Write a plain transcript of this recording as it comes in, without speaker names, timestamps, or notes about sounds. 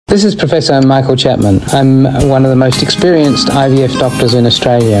This is Professor Michael Chapman. I'm one of the most experienced IVF doctors in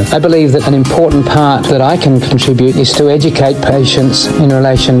Australia. I believe that an important part that I can contribute is to educate patients in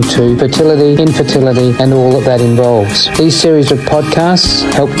relation to fertility, infertility, and all that involves. These series of podcasts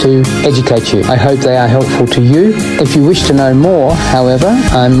help to educate you. I hope they are helpful to you. If you wish to know more, however,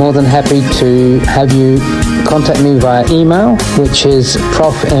 I'm more than happy to have you contact me via email, which is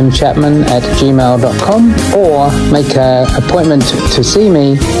profmchapman@gmail.com, or make an appointment to see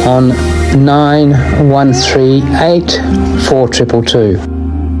me on 9138 4222.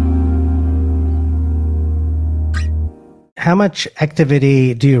 How much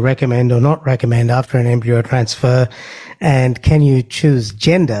activity do you recommend or not recommend after an embryo transfer, and can you choose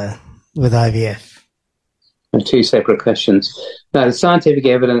gender with IVF? Two separate questions. Now, the scientific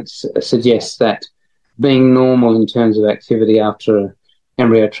evidence suggests that being normal in terms of activity after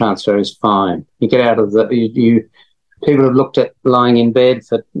embryo transfer is fine. You get out of people have looked at lying in bed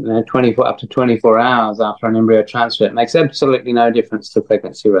for 24 up to 24 hours after an embryo transfer. It makes absolutely no difference to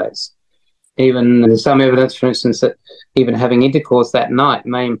pregnancy rates. Even there's some evidence, for instance, that even having intercourse that night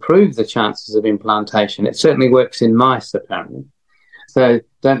may improve the chances of implantation. It certainly works in mice, apparently. So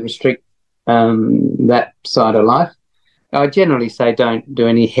don't restrict that side of life. I generally say don't do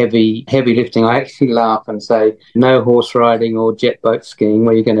any heavy lifting. I actually laugh and say no horse riding or jet boat skiing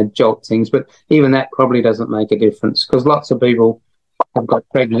where you're going to jolt things, but even that probably doesn't make a difference because lots of people have got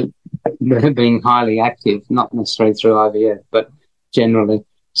pregnant being highly active, not necessarily through IVF, but generally.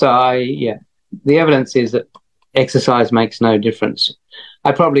 So the evidence is that exercise makes no difference.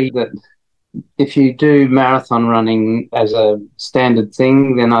 That if you do marathon running as a standard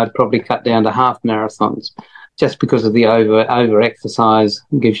thing, then I'd probably cut down to half marathons. Just because of the over exercise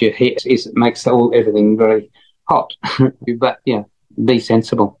gives you heat, it makes everything very hot. But yeah, be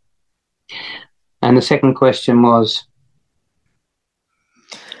sensible. And the second question was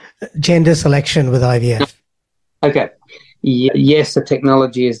gender selection with IVF. Okay. Yes, the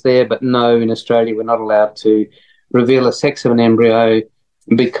technology is there, but no, in Australia we're not allowed to reveal the sex of an embryo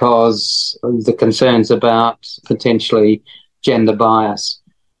because of the concerns about potentially gender bias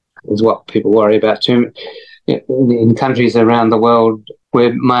is what people worry about too. In countries around the world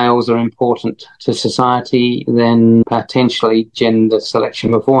where males are important to society, then potentially gender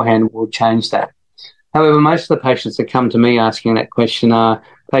selection beforehand will change that. However, most of the patients that come to me asking that question are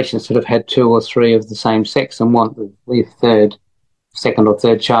patients that have had two or three of the same sex and want the second or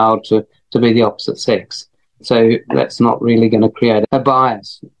third child to be the opposite sex. So that's not really going to create a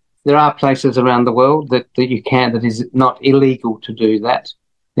bias. There are places around the world that is not illegal to do that.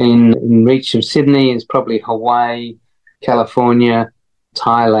 In reach of Sydney is probably Hawaii, California,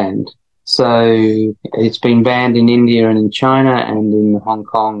 Thailand. So it's been banned in India and in China and in Hong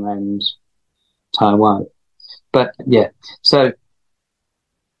Kong and Taiwan. But yeah, so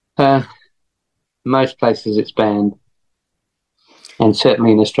most places it's banned. And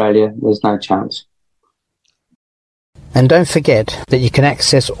certainly in Australia, there's no chance. And don't forget that you can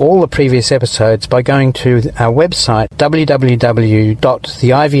access all the previous episodes by going to our website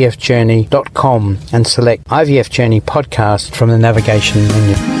www.theivfjourney.com and select IVF Journey podcast from the navigation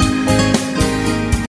menu.